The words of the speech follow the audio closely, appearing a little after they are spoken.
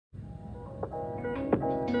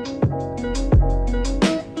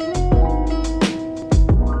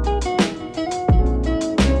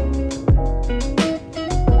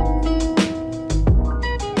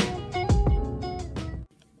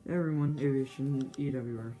mentioned,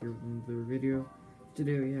 EWR here with another video.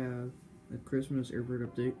 Today we have a Christmas airport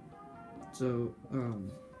update. So,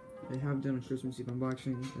 I have done a Christmas Eve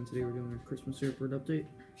unboxing, and today we're doing a Christmas airport update.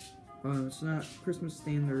 It's not Christmas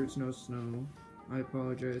themed, there's no snow. I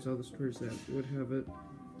apologize, all the stores that would have it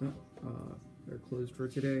are closed for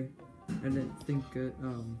today. I didn't think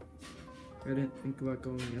about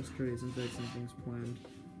going yesterday since I had some things planned.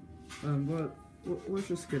 But let's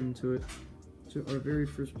just get into it. So our very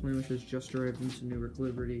first plane, which has just arrived into Newark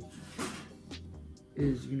Liberty,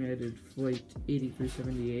 is United Flight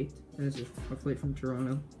 8378, and it's a flight from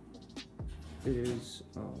Toronto. It is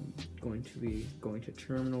going to be going to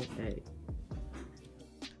Terminal A.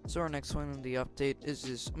 So our next one in the update is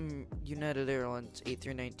this United Airlines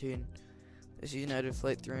 8319. This is United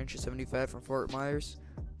Flight 375 from Fort Myers.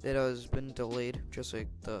 It has been delayed, just like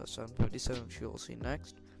the 757, which you will see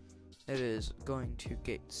next. It is going to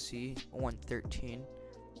Gate C 113.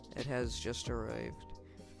 It has just arrived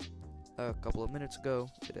a couple of minutes ago.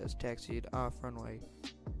 It has taxied off runway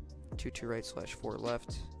 22 right / 4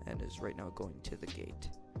 left and is right now going to the gate.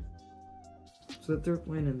 So the third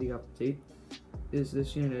plane in the update is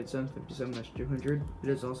this United 757-200. It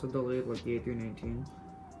is also delayed like the A319.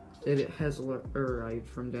 It has arrived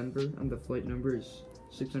from Denver, and the flight number is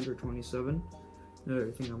 627.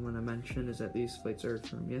 Another thing I want to mention is that these flights are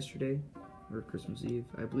from yesterday, or Christmas Eve.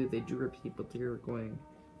 I believe they do repeat, but they're going,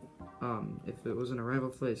 if it was an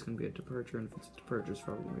arrival flight, it's going to be a departure, and if it's a departure, it's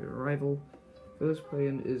probably going to be an arrival. So this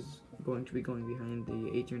plane is going to be going behind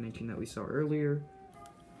the A319 that we saw earlier,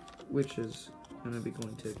 which is going to be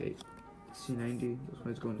going to gate C90. This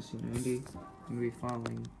one is going to C90, and we'll be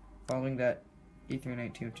following that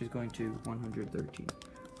A319, which is going to 113.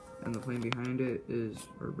 And the plane behind it is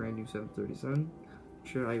our brand new 737.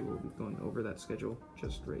 Sure, I will be going over that schedule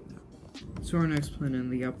just right now. So our next plane in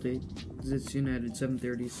the update is this United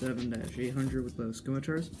 737-800 with the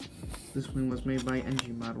scimitars. This plane was made by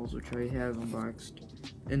NG Models, which I have unboxed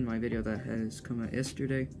in my video that has come out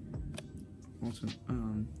yesterday, also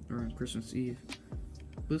around Christmas Eve.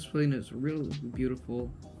 This plane is really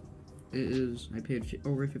beautiful. I paid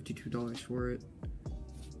over $52 for it.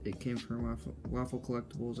 It came from Waffle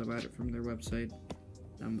Collectibles. I bought it from their website.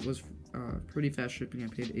 It was pretty fast shipping. I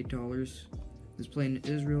paid $8. This plane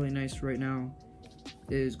is really nice right now.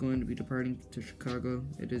 It is going to be departing to Chicago.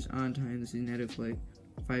 It is on time. This is United Flight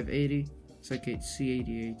 580. It's at gate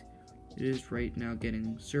C88. It is right now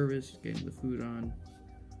getting service, getting the food on,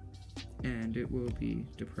 and it will be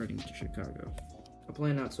departing to Chicago. A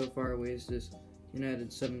plane not so far away is this United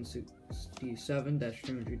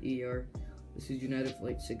 767-300ER. This is United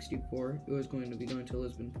Flight 64. It was going to be going to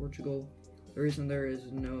Lisbon, Portugal. The reason there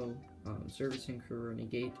is no servicing crew or any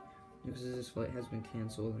gate is because this flight has been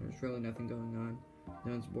canceled and there's really nothing going on.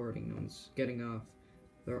 No one's boarding, no one's getting off.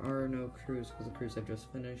 There are no crews because the crews have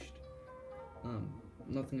just finished.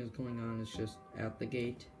 Nothing is going on, it's just at the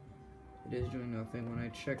gate. It is doing nothing. When I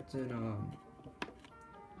checked in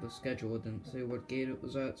the schedule, it didn't say what gate it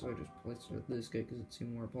was at, so I just placed it at this gate because it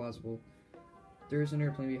seemed more plausible. There is an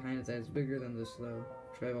airplane behind it that is bigger than this though,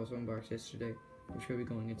 which I also unboxed yesterday, which we'll be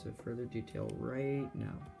going into further detail right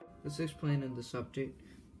now. The sixth plane in this update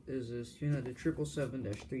is this United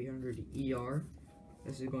 777-300ER.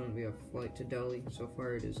 This is going to be a flight to Delhi. So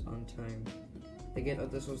far it is on time. The gate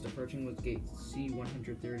of this was departing was gate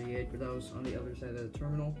C138, but that was on the other side of the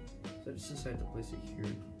terminal, so I just decided to place it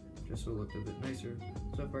here, just so it looked a bit nicer.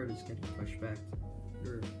 So far it is getting pushed back.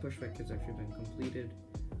 Your pushback has actually been completed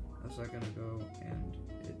a second ago, and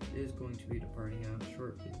it is going to be departing out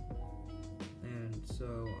shortly. And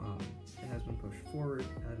so it has been pushed forward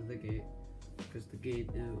out of the gate, because the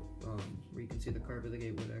gate is, where you can see the carve of the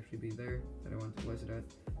gate would actually be there that I wanted to place it at.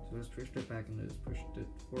 So I just pushed it back and I just pushed it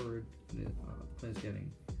forward, and the plane is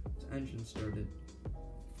getting its engine started.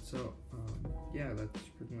 So yeah,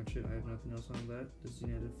 that's pretty much it. I have nothing else on that. This is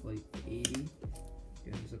United Flight 80. Again,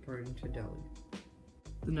 it's departing to Delhi.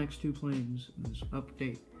 The next two planes in this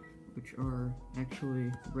update, which are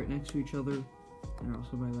actually right next to each other, and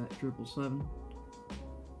also by that 777.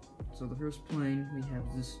 So the first plane, we have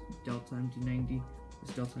this Delta MD-90.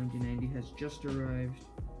 This Delta MD-90 has just arrived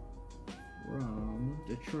from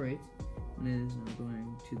Detroit and is now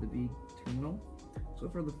going to the B terminal. So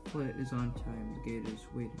far the flight is on time, the gate is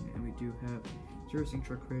waiting, and we do have a servicing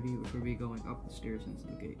truck ready, which will be going up the stairs into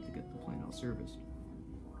the gate to get the plane all serviced.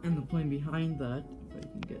 And the plane behind that, if I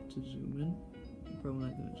can get to zoom in, I'm probably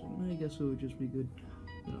not going to zoom in, I guess it would just be good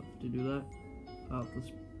enough to do that.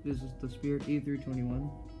 This is the Spirit A321.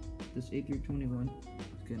 This A321 is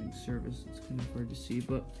getting service. It's kind of hard to see,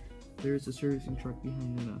 but there is a servicing truck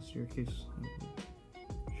behind the staircase. I will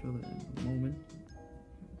show that in a moment.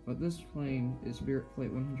 But this plane is Spirit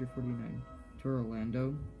Flight 149 to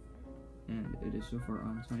Orlando, and it is so far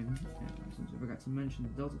on time. And since I forgot to mention, the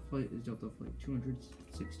Delta flight is Delta Flight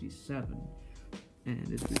 267.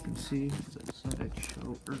 And as we can see, as I said I'd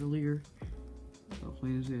show earlier, the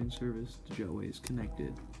plane is in service, the jetway is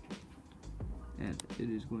connected, and it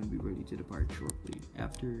is going to be ready to depart shortly.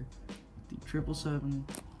 After the 777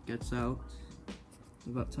 gets out,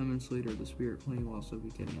 about 10 minutes later, the Spirit plane will also be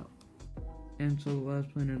getting out. And so the last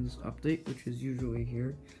plane in this update, which is usually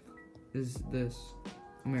here, is this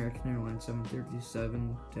American Airlines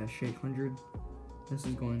 737-800. This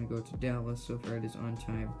is going to go to Dallas. So far it is on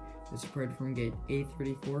time. It's departed from gate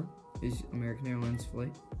A34 is American Airlines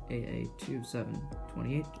flight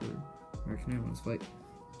AA2728 or American Airlines flight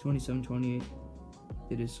 2728.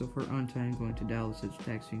 It is so far on time going to Dallas. It's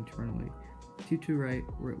taxiing to runway 22 right,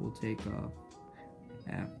 where it will take off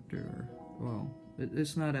after, well,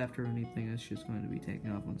 it's not after anything, it's just going to be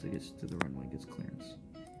taking off once it gets to the runway, gets clearance.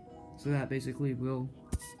 So that basically will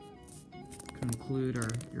conclude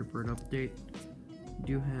our airport update. We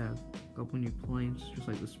do have a couple new planes, just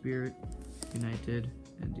like the Spirit, United,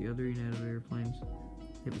 and the other United airplanes.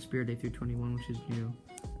 We have the Spirit A321, which is new,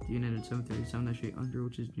 the United 737-800,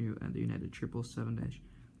 which is new, and the United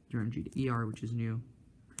 777-0NG-ER, which is new.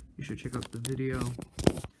 You should check out the video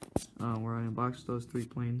where I unboxed those 3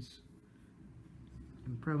 planes.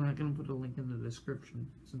 I'm probably not going to put a link in the description,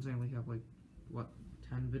 since I only have like,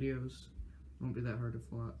 10 videos. It won't be that hard to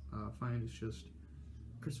find. It's just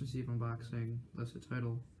Christmas Eve unboxing, that's the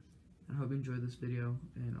title. I hope you enjoyed this video,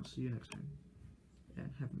 and I'll see you next time.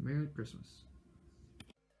 And have a Merry Christmas.